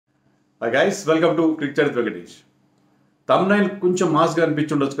Hi guys, welcome to Chit Venkatesh. Thumbnail కొంచెం మాస్గా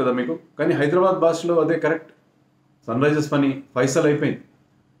అనిపించుండొచ్చు కదా మీకు, కానీ హైదరాబాద్ భాషలో అదే కరెక్ట్. సన్ రైజర్స్ పని ఫైసల్ అయిపోయింది.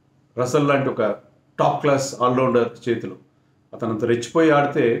 రసల్ లాంటి ఒక టాప్ క్లాస్ ఆల్రౌండర్ చేతిలో అతనంత రెచ్చిపోయి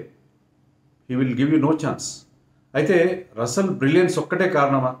ఆడితే he will give you know chance. అయితే రసల్ బ్రిలియన్స్ ఒక్కటే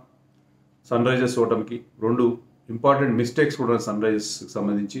కారణమా సన్ రైజర్స్ ఓటమికి? రెండు ఇంపార్టెంట్ మిస్టేక్స్ కూడా సన్ రైజర్స్కి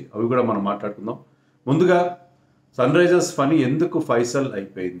సంబంధించి, అవి కూడా మనం మాట్లాడుకుందాం. ముందుగా సన్ రైజర్స్ పని ఎందుకు ఫైసల్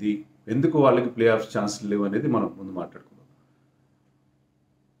అయిపోయింది, ఎందుకు వాళ్ళకి ప్లే ఆఫ్ ఛాన్స్లు లేవు అనేది మనం ముందు మాట్లాడుకుందాం.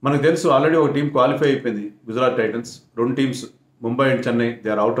 మనకు తెలుసు ఆల్రెడీ ఒక టీం క్వాలిఫై అయిపోయింది, గుజరాత్ టైటన్స్. రెండు teams Mumbai and Chennai, they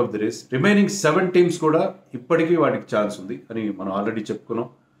are out of the race. Remaining 7 teams కూడా ఇప్పటికీ వాటికి ఛాన్స్ ఉంది అని మనం ఆల్రెడీ చెప్పుకున్నాం.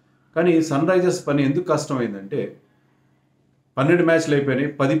 కానీ సన్ రైజర్స్ పని ఎందుకు కష్టమైందంటే 12 మ్యాచ్లు అయిపోయినాయి,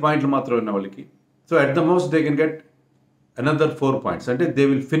 10 పాయింట్లు మాత్రం ఉన్న వాళ్ళకి. So at the most they can get another 4 points, అంటే దే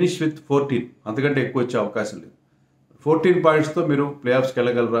విల్ ఫినిష్ విత్ 14. అంతకంటే ఎక్కువ వచ్చే అవకాశం లేదు. 14 పాయింట్స్తో మీరు ప్లే ఆఫ్స్కి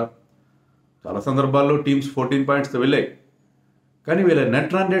వెళ్ళగలరా? చాలా సందర్భాల్లో టీమ్స్ 14 పాయింట్స్తో వెళ్ళాయి, కానీ వీళ్ళ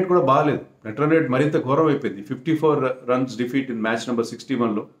నెట్ రన్ రేట్ కూడా బాగాలేదు. నెట్ రన్ రేట్ మరింత ఘోరం అయిపోయింది. 54 runs defeat in match number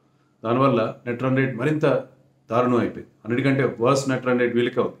 61లో. దానివల్ల నెట్ రన్ రేట్ మరింత దారుణం అయిపోయింది. అన్నిటికంటే వర్స్ట్ నెట్ రన్ రేట్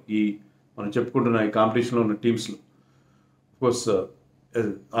వీళ్ళకే ఉంది ఈ మనం చెప్పుకుంటున్న ఈ కాంపిటీషన్లో ఉన్న టీమ్స్లో. Course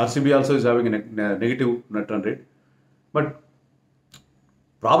RCB also is having negative net run rate. But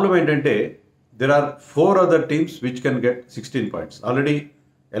problem ఏంటంటే there are 4 other teams which can get 16 points. Already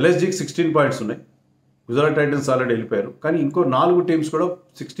ఎల్ఎస్జీకి 16 points ఉన్నాయి, గుజరాత్ టైటన్స్ ఆల్రెడీ వెళ్ళిపోయారు. కానీ ఇంకో 4 టీమ్స్ కూడా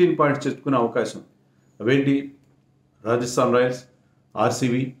 16 పాయింట్స్ తెచ్చుకునే అవకాశం ఉంది. అవేంటి? Rajasthan Royals,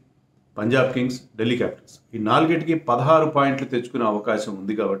 RCB, Punjab Kings, Delhi Capitals. ఈ 4టికి 16 పాయింట్లు తెచ్చుకునే అవకాశం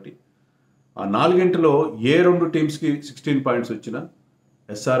ఉంది. కాబట్టి ఆ 4టిలో ఏ 2 టీమ్స్కి 16 పాయింట్స్ వచ్చినా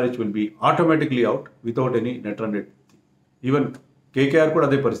SRH will be automatically out without any net run rate. Even KKR కూడా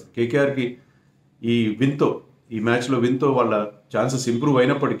అదే పరిస్థితి. కేకేఆర్కి ఈ మ్యాచ్లో విన్తో వాళ్ళ ఛాన్సెస్ ఇంప్రూవ్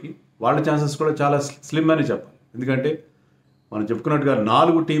అయినప్పటికీ వాళ్ళ ఛాన్సెస్ కూడా చాలా స్లిమ్ అని చెప్పాలి. ఎందుకంటే మనం చెప్పుకున్నట్టుగా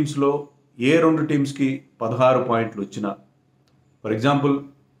 4 టీమ్స్లో ఏ 2 టీమ్స్కి 16 పాయింట్లు వచ్చినా, ఫర్ ఎగ్జాంపుల్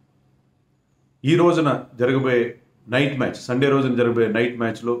ఈ రోజున జరగబోయే నైట్ మ్యాచ్, సండే రోజున జరగబోయే నైట్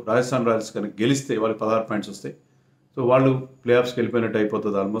మ్యాచ్లో రాజస్థాన్ రాయల్స్ కనుక గెలిస్తే వాళ్ళకి 16 పాయింట్స్ వస్తాయి. సో వాళ్ళు ప్లే ఆఫ్స్కి వెళ్ళిపోయినట్టు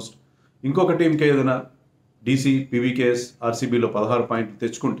అయిపోతుంది ఆల్మోస్ట్. ఇంకొక టీంకి ఏదైనా డీసీ, పీవీకేఎస్, ఆర్సీబీలో 16 పాయింట్లు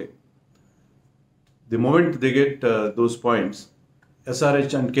తెచ్చుకుంటే, the moment they get those points,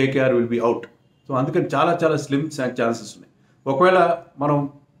 SRH and KKR will be out. So అందుకని చాలా చాలా స్లిమ్ ఛాన్సెస్ ఉన్నాయి. ఒకవేళ మనం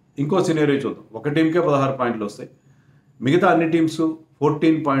ఇంకో సినారియో చూద్దాం. ఒక టీంకే 16 పాయింట్లు వస్తాయి, మిగతా అన్ని టీమ్స్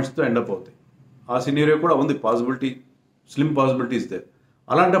 14 పాయింట్స్తో ఎండప్ అవుతాయి. ఆ సినారియో కూడా ఉంది, పాసిబిలిటీ, స్లిమ్ పాసిబిలిటీస్ దే.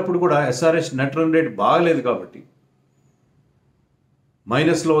 అలాంటప్పుడు కూడా ఎస్ఆర్హెచ్ నెట్ రన్ రేట్ బాగలేదు కాబట్టి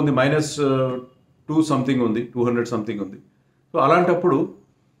మైనస్లో ఉంది, -2 సంథింగ్ ఉంది, 200 సంథింగ్ ఉంది. సో అలాంటప్పుడు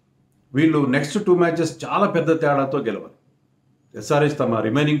వీళ్ళు నెక్స్ట్ 2 మ్యాచెస్ చాలా పెద్ద తేడాతో గెలవాలి. ఎస్ఆర్హెచ్ తమ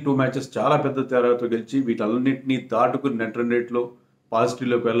రిమైనింగ్ 2 మ్యాచెస్ చాలా పెద్ద తేడాతో గెలిచి వీటన్నింటినీ దాటుకుని నెట్ రన్ రేట్లో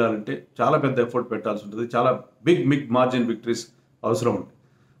పాజిటివ్లోకి వెళ్ళాలంటే చాలా పెద్ద ఎఫర్ట్ పెట్టాల్సి ఉంటుంది. చాలా బిగ్ మార్జిన్ విక్టరీస్ అవసరం ఉంటుంది.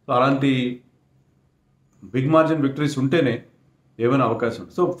 సో అలాంటి బిగ్ మార్జిన్ విక్టరీస్ ఉంటేనే ఏమైనా అవకాశం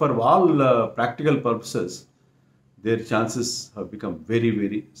ఉంటుంది. So for all practical purposes there chances have become very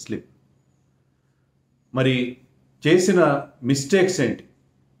very slim. మరి చేసిన మిస్టేక్స్ ఏంటి?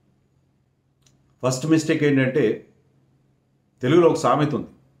 ఫస్ట్ మిస్టేక్ ఏంటంటే, తెలుగులో ఒక సామెత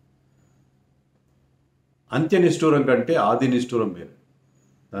ఉంది, అంత్య నిష్ఠూరం కంటే ఆది నిష్ఠూరం వేరు.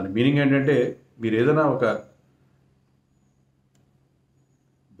 దాని మీనింగ్ ఏంటంటే, మీరు ఏదైనా ఒక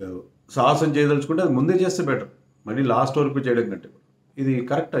సాహసం చేయదలుచుకుంటే అది ముందే చేస్తే బెటర్, మళ్ళీ లాస్ట్ వరకు చేయడం కంటే. ఇది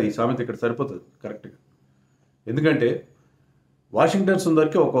కరెక్టా? ఈ సామెత ఇక్కడ సరిపోతుంది కరెక్ట్గా. ఎందుకంటే వాషింగ్టన్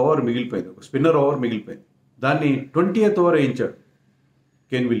సుందర్కి ఒక ఓవర్ మిగిలిపోయింది, ఒక స్పిన్నర్ ఓవర్ మిగిలిపోయింది. దాన్ని 20th ఓవర్ వేయించాడు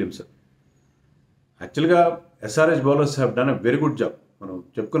కేన్ విలియమ్సన్. యాక్చువల్గా SRH bowlers have done a very good job. మనం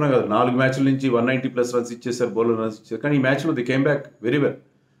చెప్పుకున్నాం కదా, 4 మ్యాచ్ల నుంచి 190+ రన్స్ ఇచ్చేసారు, బౌలర్ రన్స్ ఇచ్చారు. కానీ ఈ మ్యాచ్లో the came back very well.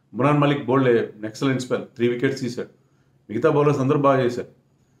 Umran Malik bowled excellent spell, 3 wickets తీశాడు. మిగతా బౌలర్స్ అందరూ బాగా చేశారు.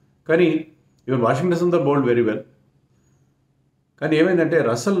 కానీ even Washington Sundar bowled very well. కానీ ఏమైందంటే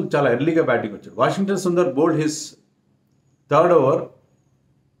రసల్ చాలా ఎర్లీగా బ్యాటింగ్ వచ్చాడు. Washington Sundar bowled his 3rd over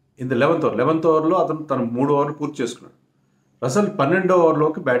in the 11th ఓవర్లో అతను తన 3 ఓవర్లు పూర్తి చేసుకున్నాడు. రసల్ 12వ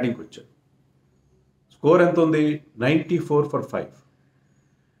ఓవర్లోకి బ్యాటింగ్కి వచ్చాడు. స్కోర్ ఎంత ఉంది? 94 for 5.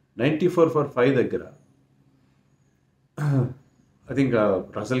 94 for 5 దగ్గర I think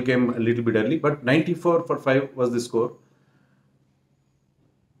Russell came little bit early, but 94 for 5 was the score.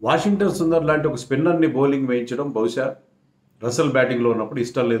 Washington Sundar లాంటి ఒక స్పిన్నర్ని బౌలింగ్ వేయించడం బహుశా రసల్ బ్యాటింగ్లో ఉన్నప్పుడు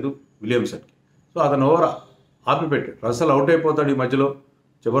ఇష్టం లేదు విలియమ్సన్కి. సో అతను ఓవర్ ఆపిపెట్టాడు. రసల్ అవుట్ అయిపోతాడు ఈ మధ్యలో,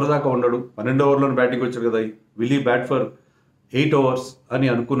 చివరిదాకా ఉండడు, 12వ ఓవర్లో బ్యాటింగ్ వచ్చాడు కదా, విల్ ఈ బ్యాట్ ఫర్ 8 ఓవర్స్ అని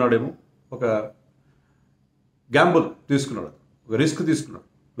అనుకున్నాడేమో. ఒక గ్యాంబుల్ తీసుకున్నాడు, ఒక రిస్క్ తీసుకున్నాడు.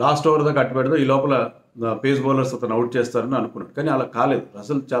 లాస్ట్ ఓవర్ దాకా అట్టు పెడదాం, ఈ లోపల పేస్ బౌలర్స్ అతను అవుట్ చేస్తారని అనుకున్నాడు. కానీ అలా కాలేదు.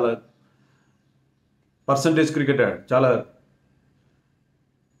 రసల్ చాలా పర్సంటేజ్ క్రికెట్ ఆడాడు, చాలా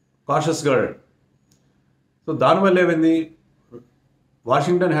కాషస్గా ఆడాడు. సో దానివల్ల ఏమైంది,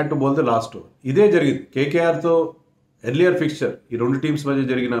 Washington had to bowl the last over. ఇదే జరిగింది కేకేఆర్తో ఎర్లియర్ ఫిక్స్చర్, ఈ రెండు టీమ్స్ మధ్య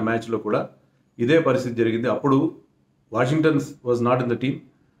జరిగిన మ్యాచ్లో కూడా ఇదే పరిస్థితి జరిగింది. అప్పుడు Washington was not in the team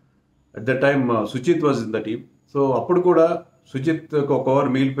at the time, Suchith was in the team. So అప్పుడు కూడా సుచిత్ ఒక ఓవర్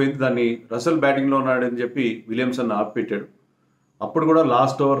మిగిలిపోయింది, దాన్ని రసల్ బ్యాటింగ్లో ఉన్నాడని చెప్పి విలియమ్సన్ ఆపిపెట్టాడు. అప్పుడు కూడా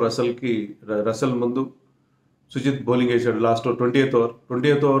లాస్ట్ ఓవర్ రసల్ ముందు సుచిత్ బౌలింగ్ వేశాడు. లాస్ట్ ఓవర్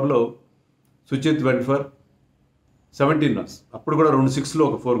 20th ఓవర్లో సుచిత్ వెంట్ ఫర్ 17 రన్స్. అప్పుడు కూడా 2 6లు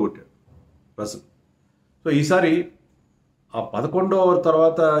ఒక 4 కొట్టాడు రసల్. సో ఈసారి ఆ 11వ ఓవర్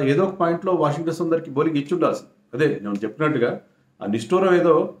తర్వాత ఏదో ఒక పాయింట్లో వాషింగ్టన్ సుందర్కి బౌలింగ్ ఇచ్చి ఉండాల్సింది. అదే నేను చెప్పినట్టుగా ఆ నిష్ఠూరం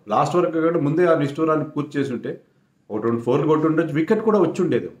ఏదో లాస్ట్ వరకు కంటే ముందే ఆ నిష్ఠూరాన్ని పూర్తి చేసి ఉంటే ఒక 2 4 కొట్టి ఉండొచ్చు, వికెట్ కూడా వచ్చి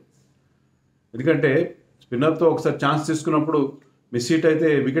ఉండేది. ఎందుకంటే స్పిన్నర్తో ఒకసారి ఛాన్స్ తీసుకున్నప్పుడు మిస్ హీట్ అయితే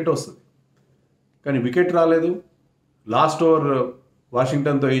వికెట్ వస్తుంది, కానీ వికెట్ రాలేదు. లాస్ట్ ఓవర్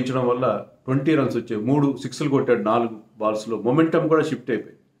వాషింగ్టన్తో వేయించడం వల్ల 20 రన్స్ వచ్చాయి. 3 6లు కొట్టాడు 4 బాల్స్లో. మొమెంటం కూడా షిఫ్ట్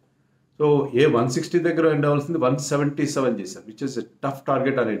అయిపోయింది. సో 160 దగ్గర ఎండ్ అవ్వాల్సింది 177 చేశారు, which is a tough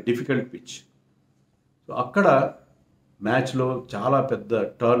target అనే డిఫికల్ట్ పిచ్. సో అక్కడ మ్యాచ్లో చాలా పెద్ద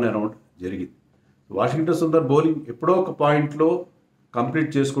టర్న్ అరౌండ్ జరిగింది. వాషింగ్టన్ సుందర్ బౌలింగ్ ఎప్పుడో ఒక పాయింట్లో కంప్లీట్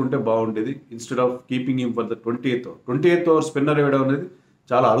చేసుకుంటే బాగుండేది, instead of keeping him for the 20th over spinner వేయడం అనేది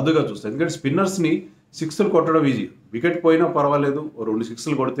చాలా అరుదుగా చూస్తాం. ఎందుకంటే స్పిన్నర్స్ని 6లు కొట్టడం ఈజీ, వికెట్ పోయినా పర్వాలేదు, 2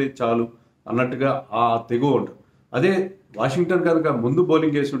 6లు కొడితే చాలు అన్నట్టుగా ఆ తెగువ ఉంటుంది. అదే వాషింగ్టన్ కనుక ముందు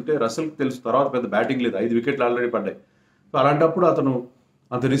బౌలింగ్ వేసి ఉంటే రసల్కి తెలుసు తర్వాత పెద్ద బ్యాటింగ్ లేదు, 5 వికెట్లు ఆల్రెడీ పడ్డాయి. సో అలాంటప్పుడు అతను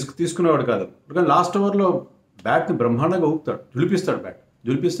అంత రిస్క్ తీసుకునేవాడు కాదు. కానీ లాస్ట్ ఓవర్లో బ్యాట్ని బ్రహ్మాండంగా ఊపుతాడు, జులిపిస్తాడు.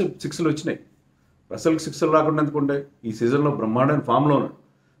 జులిపిస్తే 6లు వచ్చినాయి. రసల్కి 6లు రాకుండా ఎందుకుంటాయి, ఈ సీజన్లో బ్రహ్మాండమైన ఫామ్లో ఉన్నాడు.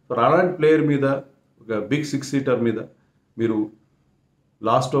 సో అలాంటి ప్లేయర్ మీద, ఒక బిగ్ 6 సీటర్ మీద మీరు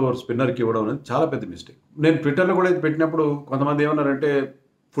లాస్ట్ ఓవర్ స్పిన్నర్కి ఇవ్వడం అనేది చాలా పెద్ద మిస్టేక్. నేను ట్విట్టర్లో కూడా ఇది పెట్టినప్పుడు కొంతమంది ఏమన్నారంటే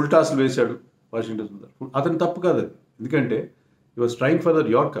ఫుల్ టాస్లు వేశాడు వాషింగ్టన్ సుందర్. అతను తప్పు కాదు అది, ఎందుకంటే ఈ was trying for the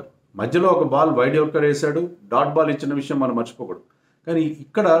yorker. మధ్యలో ఒక బాల్ వైడ్ యార్కర్ వేశాడు, డాట్ బాల్ ఇచ్చిన విషయం మనం మర్చిపోకూడదు. కానీ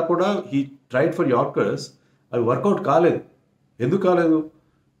ఇక్కడ కూడా హీ ట్రైడ్ ఫర్ యార్కర్స్, అవి వర్కౌట్ కాలేదు. ఎందుకు కాలేదు,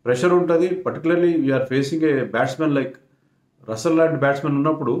 ప్రెషర్ ఉంటుంది. పర్టికులర్లీ వీఆర్ ఫేసింగ్ ఏ బ్యాట్స్మెన్ లైక్ రసల్ లాంటి బ్యాట్స్మెన్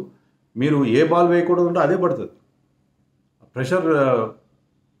ఉన్నప్పుడు మీరు ఏ బాల్ వేయకూడదు ఉంటే అదే పడుతుంది. Pressure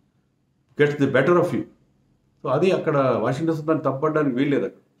gets the better of you. So అది అక్కడ వాషింగ్టన్ సుందర్ తప్పడానికి వీల్లేదు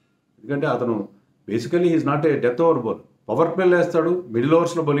అక్కడ. ఎందుకంటే అతను basically is not a death over bowler. Power ప్లేలు వేస్తాడు, మిడిల్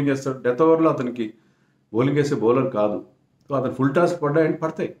ఓవర్స్లో బౌలింగ్ వేస్తాడు. డెత్ ఓవర్లో అతనికి బౌలింగ్ వేసే బౌలర్ కాదు. సో అతను ఫుల్ టాస్క్ పడ్డాయంటే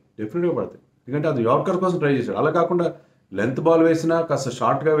పడతాయి, డెఫినెట్గా పడతాయి. ఎందుకంటే అది యార్కర్ కోసం ట్రై చేశాడు. అలా కాకుండా లెంత్ బాల్ వేసినా, కాస్త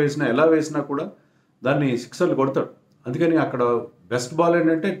షార్ట్గా వేసినా, ఎలా వేసినా కూడా దాన్ని 6లు కొడతాడు. అందుకని అక్కడ బెస్ట్ బాల్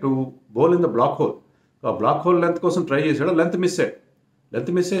ఏంటంటే to bowl in the black hole. So ఆ బ్లాక్ హోల్ లెంత్ కోసం ట్రై చేశాడు, లెంత్ మిస్ అయ్యాడు.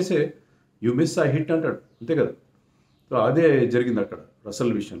 లెంత్ మిస్ చేసే యూ మిస్ ఐ హిట్ అంటాడు, అంతే కదా. సో అదే జరిగింది అక్కడ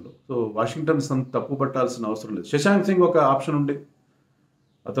రసల్ విషయంలో. సో వాషింగ్టన్ తప్పు పట్టాల్సిన అవసరం లేదు. శశాంక్ సింగ్ ఒక ఆప్షన్ ఉండే,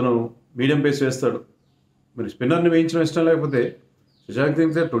 అతను మీడియం పేస్ వేస్తాడు. మరి స్పిన్నర్ని వేయించడం ఇష్టం లేకపోతే శశాంక్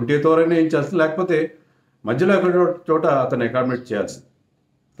సింగ్ 20th ఓవర్ అయినా వేయించాల్సింది, లేకపోతే మధ్యలో ఎక్కడ చోట అతను అకామిడేట్ చేయాల్సింది.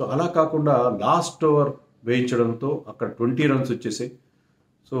 సో అలా కాకుండా లాస్ట్ ఓవర్ వేయించడంతో అక్కడ 20 రన్స్ వచ్చేసాయి.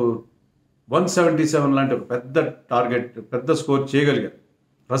 సో 177 లాంటి ఒక పెద్ద టార్గెట్, పెద్ద స్కోర్ చేయగలిగారు.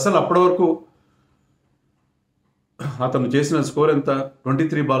 రసల్ అప్పటి వరకు అతను చేసిన స్కోర్ ఎంత,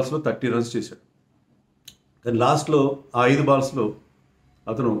 23 బాల్స్లో 30 రన్స్ చేశాడు. కానీ లాస్ట్లో ఆ 5 బాల్స్లో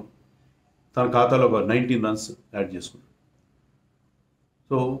అతను తన ఖాతాలో ఒక 19 రన్స్ యాడ్ చేసుకున్నాడు.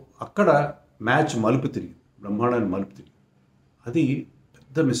 సో అక్కడ మ్యాచ్ మలుపు తిరిగి, బ్రహ్మాండాన్ని మలుపు తిరిగి, అది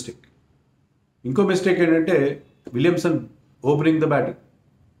పెద్ద మిస్టేక్. ఇంకో మిస్టేక్ ఏంటంటే విలియమ్సన్ ఓపెనింగ్ ద బ్యాటింగ్.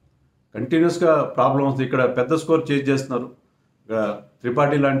 కంటిన్యూస్గా ప్రాబ్లమ్ వస్తుంది. ఇక్కడ పెద్ద స్కోర్ చేజ్ చేస్తున్నారు, ఇక్కడ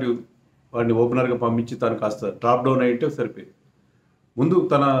త్రిపాఠి లాంటి వాడిని ఓపెనర్గా పంపించి తను కాస్త డ్రాప్ డౌన్ అయితే సరిపోయింది. ముందు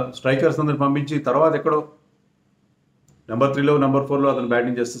తన స్ట్రైకర్స్ అందరిని పంపించి తర్వాత ఎక్కడో నెంబర్ 3లో నెంబర్ 4లో అతను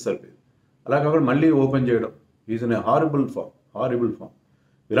బ్యాటింగ్ చేస్తే సరిపోయింది. అలా కాకుండా మళ్ళీ ఓపెన్ చేయడం is an horrible form.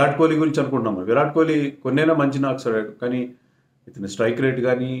 Virat Kohli గురించి అనుకుంటున్నాము. విరాట్ కోహ్లీ కొన్నైనా మంచి నాక్స్ ఆడాడు, కానీ ఇతని స్ట్రైక్ రేట్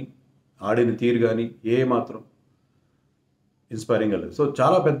కానీ ఆడిన తీరు కానీ ఏ మాత్రం ఇన్స్పైరింగ్ లేదు. సో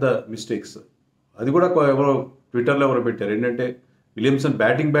చాలా పెద్ద మిస్టేక్స్. అది కూడా ఎవరో ట్విట్టర్లో ఎవరో పెట్టారు ఏంటంటే విలియమ్సన్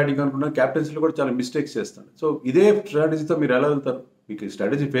బ్యాటింగ్ అనుకున్నా క్యాప్టెన్సీలో కూడా చాలా మిస్టేక్స్ చేస్తాడు. సో ఇదే స్ట్రాటజీతో మీరు ఎలా వెళ్తారు, మీకు ఈ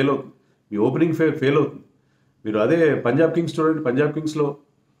స్ట్రాటజీ ఫెయిల్ అవుతుంది, మీ ఓపెనింగ్ ఫెయిల్ అవుతుంది. మీరు అదే పంజాబ్ కింగ్స్ చూడండి, పంజాబ్ కింగ్స్లో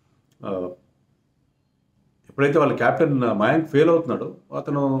ఎప్పుడైతే వాళ్ళ క్యాప్టెన్ మయాంక్ ఫెయిల్ అవుతున్నాడో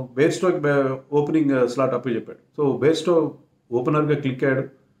అతను బేర్స్టోకి ఓపెనింగ్ స్లాట్ అప్పి చెప్పాడు. సో బేర్స్టో ఓపెనర్గా క్లిక్ అయ్యాడు,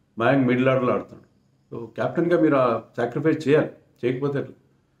 మయాంక్ మిడిల్ ఆర్డర్లో ఆడుతున్నాడు. సో క్యాప్టెన్గా మీరు ఆ సాక్రిఫైస్ చేయాలి, చేయకపోతే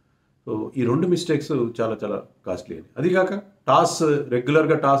సో ఈ 2 మిస్టేక్స్ చాలా చాలా కాస్ట్లీ అని. అదిగాక టాస్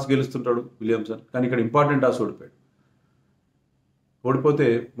రెగ్యులర్గా టాస్ గెలుస్తుంటాడు విలియమ్సన్, కానీ ఇక్కడ ఇంపార్టెంట్ టాస్ ఓడిపోయాడు. ఓడిపోతే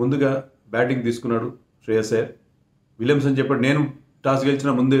ముందుగా బ్యాటింగ్ తీసుకున్నాడు శ్రేయస్ అయ్యర్. విలియమ్సన్ చెప్పాడు నేను టాస్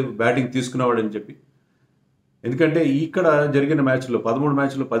గెలిచిన ముందు బ్యాటింగ్ తీసుకునేవాడు అని చెప్పి. ఎందుకంటే ఇక్కడ జరిగిన మ్యాచ్లో 13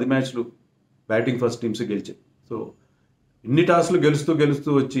 మ్యాచ్లు 10 మ్యాచ్లు బ్యాటింగ్ ఫస్ట్ టీమ్స్ గెలిచాయి. సో ఇన్ని టాస్లు గెలుస్తూ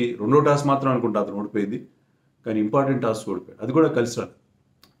గెలుస్తూ వచ్చి రెండో టాస్ మాత్రం అనుకుంటా అతను ఓడిపోయింది, కానీ ఇంపార్టెంట్ టాస్ ఓడిపోయాడు. అది కూడా కలిసి రాదు.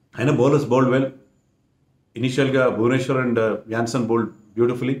 అయినా బౌలర్స్ బౌల్డ్ వెల్. ఇనిషియల్గా Bhubaneswar and Jansen bowled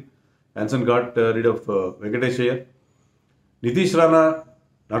beautifully. Jansen got rid of Venkatesh Iyer. Nitish Rana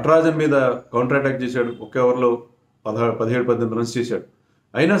Natarajan మీద కౌంటర్ అటాక్ చేశాడు. ఒకే ఓవర్లో 17-18 రన్స్ చేశాడు.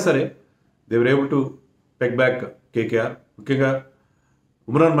 అయినా సరే they were able to పెక్ back KKR. ముఖ్యంగా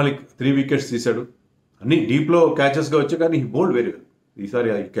ఉమ్రాన్ మలిక్ 3 వికెట్స్ తీశాడు. అన్ని డీప్లో క్యాచెస్గా వచ్చాయి, కానీ హీ బౌల్డ్ వెరీ వెల్. ఈసారి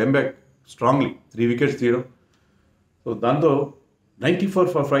I came back strongly 3 wickets తీయడం. సో దాంతో 94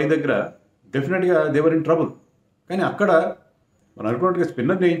 for 5 దగ్గర డెఫినెట్గా దేవర్ ఇన్ ట్రబుల్. కానీ అక్కడ మనం అనుకున్నట్టుగా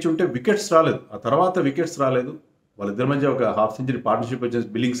స్పిన్నర్ వేయించుంటే వికెట్స్ రాలేదు. ఆ తర్వాత వికెట్స్ రాలేదు. వాళ్ళిద్దరి మధ్య ఒక హాఫ్ సెంచరీ పార్ట్నర్షిప్ వచ్చేసి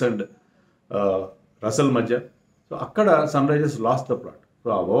బిల్లింగ్స్ అండ్ రసల్ మధ్య. సో అక్కడ sun Risers last the plot. So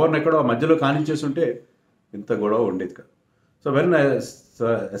ఆ ఓవర్ని ఎక్కడో మధ్యలో కానిచ్చేసి ఉంటే ఇంత గొడవ ఉండేది కాదు. So when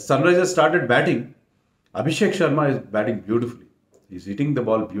sun Risers started batting, Abhishek Sharma is batting beautifully. Is hitting the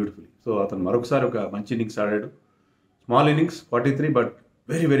ball beautifully. So అతను మరొకసారి ఒక మంచి ఇన్నింగ్స్ ఆడాడు. Small innings 43, but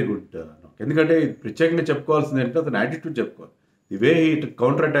very very good. ఎందుకంటే ప్రత్యేకంగా చెప్పుకోవాల్సింది ఏంటంటే అతని యాటిట్యూడ్ చెప్పుకోవాలి. The way he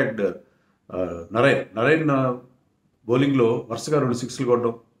counter attacked Narine బౌలింగ్లో వరుసగా 2 సిక్స్లు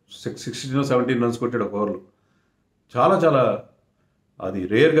కొట్టడం, 16-17 రన్స్ కొట్టాడు ఒక ఓవర్లో. చాలా చాలా అది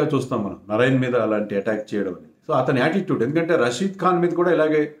రేర్గా చూస్తాం మనం నరైన్ మీద అలాంటి అటాక్ చేయడం అనేది. సో అతని యాటిట్యూడ్, ఎందుకంటే రషీద్ ఖాన్ మీద కూడా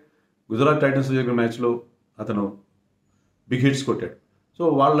ఇలాగే గుజరాత్ టైటన్స్ జరిగిన మ్యాచ్లో అతను బిగ్ హిట్స్ కొట్టాడు. సో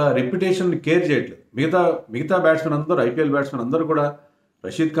వాళ్ళ రెప్యుటేషన్ని కేర్ చేయట్లేదు. మిగతా బ్యాట్స్మెన్ అందరూ, ఐపీఎల్ బ్యాట్స్మెన్ అందరూ కూడా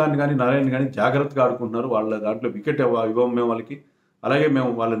రషీద్ ఖాన్ కానీ నారాయణ్ కానీ జాగ్రత్తగా ఆడుకుంటున్నారు. వాళ్ళ దాంట్లో వికెట్ ఇవ్వం మేము వాళ్ళకి, అలాగే మేము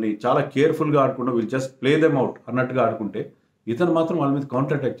వాళ్ళని చాలా కేర్ఫుల్గా ఆడుకుంటాం, will just play them out అన్నట్టుగా ఆడుకుంటే ఇతను మాత్రం వాళ్ళ మీద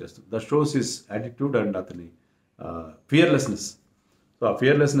కౌంటర్ అటాక్ చేస్తుంది. The shows his attitude and అతని ఫియర్లెస్నెస్. సో ఆ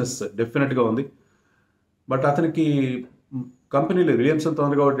ఫియర్లెస్నెస్ డెఫినెట్గా ఉంది. బట్ అతనికి కంపెనీలో విలియమ్సన్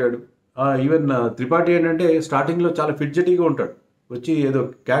తొందరగా కొట్టాడు. ఈవెన్ త్రిపాఠి ఏంటంటే స్టార్టింగ్లో చాలా ఫిడ్జెటీగా ఉంటాడు, వచ్చి ఏదో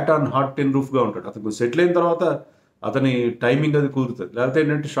క్యాట్ ఆన్ హాట్ టిన్ రూఫ్గా ఉంటాడు. అతను సెటిల్ అయిన తర్వాత అతని టైమింగ్ అది కుదురుతుంది. లేకపోతే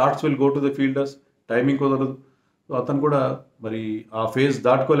ఏంటంటే shorts will go to the fielders, timing కుదరదు. సో అతను కూడా మరి ఆ ఫేజ్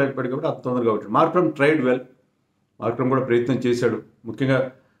దాటుకోలేకపోయాడు కాబట్టి అతను తొందరగా కొట్టాడు. Markram tried well. మార్క్రమ్ కూడా ప్రయత్నం చేశాడు. ముఖ్యంగా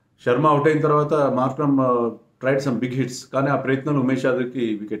శర్మ అవుట్ అయిన తర్వాత Markram tried some big hits, కానీ ఆ ప్రయత్నంలో ఉమేష్ యాదవ్కి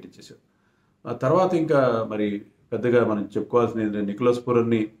వికెట్ ఇచ్చేశాడు. ఆ తర్వాత ఇంకా మరి పెద్దగా మనం చెప్పుకోవాల్సింది నికోలస్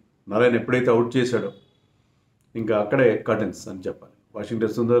పూరన్ని నారాయణ ఎప్పుడైతే అవుట్ చేశాడో ఇంకా అక్కడే కర్టెన్స్ అని చెప్పాలి.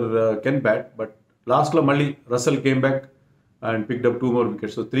 Washington Sundar can bat, but లాస్ట్లో మళ్ళీ Russell came back and picked up 2 more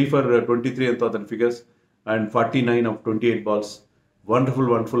wickets. So 3 for 23 ఎంతో అతని figures and 49 of 28 balls.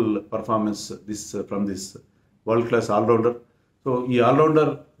 Wonderful performance from this world class allrounder. So ఈ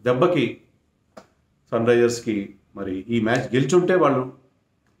ఆల్రౌండర్ దెబ్బకి సన్ రైజర్స్కి మరి ఈ మ్యాచ్ గెలిచుంటే వాళ్ళు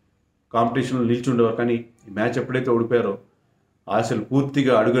కాంపిటీషన్లో నిల్చుండేవారు. కానీ ఈ మ్యాచ్ ఎప్పుడైతే ఓడిపోయారో ఆశలు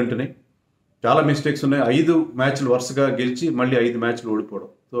పూర్తిగా అడుగంటున్నాయి. చాలా మిస్టేక్స్ ఉన్నాయి. 5 మ్యాచ్లు వరుసగా గెలిచి మళ్ళీ 5 మ్యాచ్లు ఓడిపోవడం.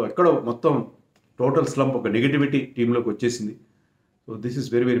 సో ఎక్కడో మొత్తం టోటల్ స్లంప్, ఒక నెగిటివిటీ టీంలోకి వచ్చేసింది. So this is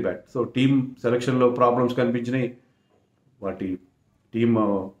very very bad. So team సెలక్షన్లో problems కనిపించినాయి, వాటి టీమ్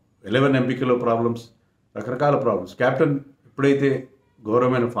 11 ఎంపికలో ప్రాబ్లమ్స్, రకరకాల ప్రాబ్లమ్స్. కెప్టెన్ ఎప్పుడైతే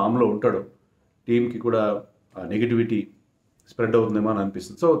గౌరవమైన ఫామ్లో ఉంటాడో టీంకి కూడా ఆ నెగిటివిటీ స్ప్రెడ్ అవుతుందేమో అని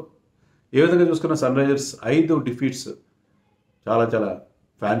అనిపిస్తుంది. సో ఏ విధంగా చూసుకున్న సన్ రైజర్స్ 5 డిఫీట్స్ చాలా చాలా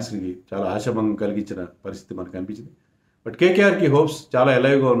ఫ్యాన్స్కి చాలా ఆశాభంగం కలిగించిన పరిస్థితి మనకు అనిపించింది. బట్ కేకేఆర్కి హోప్స్ చాలా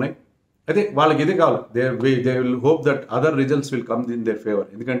ఎలైవ్గా ఉన్నాయి. అయితే వాళ్ళకి ఇదే కావాలి, they will hope that other results will come in there favour.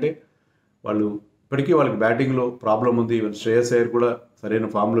 ఎందుకంటే వాళ్ళు ఇప్పటికీ వాళ్ళకి బ్యాటింగ్లో ప్రాబ్లం ఉంది. ఈవెన్ శ్రేయస్ అయ్యర్ కూడా సరైన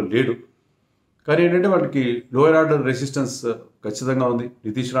ఫామ్లో లేడు. కానీ ఏంటంటే వాళ్ళకి లోయర్ ఆర్డర్ రెసిస్టెన్స్ ఖచ్చితంగా ఉంది.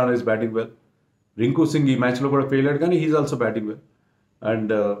 Nitish Rana is batting well. Rinku Singh ఈ మ్యాచ్లో కూడా ఫెయిల్ అయ్యాడు, కానీ he's also batting well.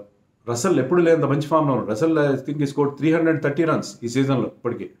 And Russell ఎప్పుడు లేనంత మంచి ఫామ్లో ఉన్నాడు. రసల్ ఐ థింక్ ఈ స్కోర్డ్ 330 runs ఈ సీజన్లో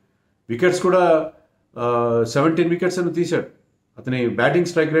ఇప్పటికీ. వికెట్స్ కూడా 17 వికెట్స్ అని తీశాడు. అతని బ్యాటింగ్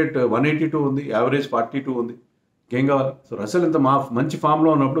స్ట్రైక్ రేట్ 182 ఉంది, యావరేజ్ 42 ఉంది. ఏం కావాలి? సో రసల్ ఇంత మంచి ఫామ్లో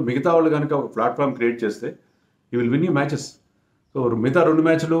ఉన్నప్పుడు మిగతా వాళ్ళు కనుక ఒక ప్లాట్ఫామ్ క్రియేట్ చేస్తే ఈ will win you matches. So మిగతా 2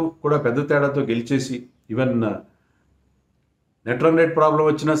 మ్యాచ్లు కూడా పెద్ద తేడాతో గెలిచేసి even net run rate problem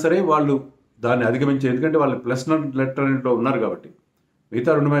వచ్చినా సరే వాళ్ళు దాన్ని అధిగమించి, ఎందుకంటే వాళ్ళు ప్లస్ నెట్ రన్ రేట్లో ఉన్నారు కాబట్టి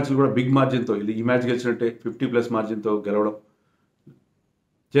మిగతా 2 మ్యాచ్లు కూడా బిగ్ మార్జిన్తో, ఈ మ్యాచ్ గెలిచినట్టే 50+ మార్జిన్తో గెలవడం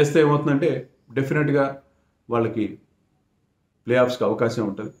చేస్తే ఏమవుతుందంటే డెఫినెట్గా వాళ్ళకి ప్లే ఆఫ్స్కి అవకాశం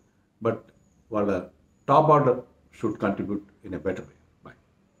ఉంటుంది. బట్ వాళ్ళ top order should contribute in a better way.